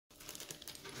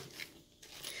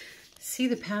see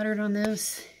the pattern on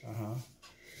this? Uh-huh.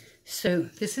 So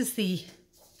this is the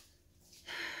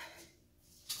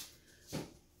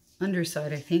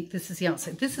underside, I think. This is the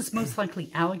outside. This is most likely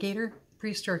alligator,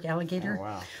 prehistoric alligator. Oh,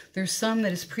 wow. There's some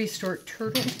that is prehistoric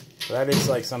turtle. So that is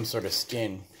like some sort of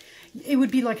skin. It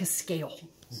would be like a scale.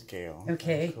 Scale.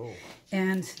 Okay. Cool.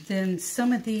 And then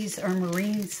some of these are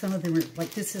marine. Some of them are,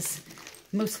 like this is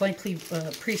most likely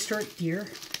prehistoric deer.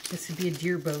 This would be a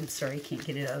deer bone. Sorry, I can't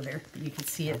get it out of there, but you can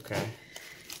see it. Okay.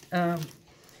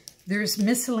 There's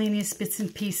miscellaneous bits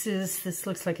and pieces. This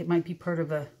looks like it might be part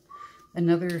of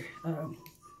another,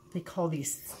 they call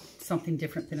these something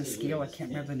different than a scale. I can't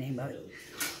remember the name of it.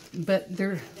 But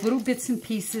they're little bits and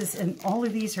pieces, and all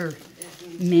of these are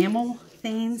mammal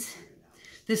things.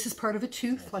 This is part of a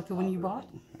tooth, like the one you bought.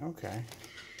 Okay.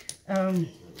 Let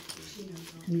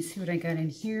me see what I got in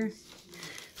here.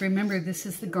 Remember, this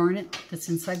is the garnet that's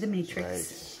inside the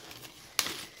matrix.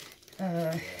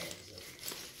 Right.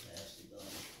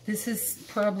 This is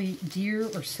probably deer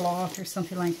or sloth or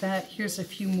something like that. Here's a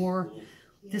few more.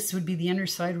 This would be the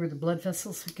underside where the blood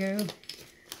vessels would go.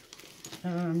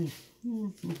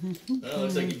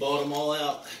 Looks like you bought them all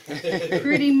out.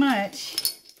 Pretty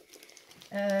much.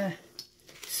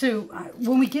 So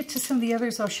when we get to some of the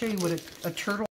others, I'll show you what a turtle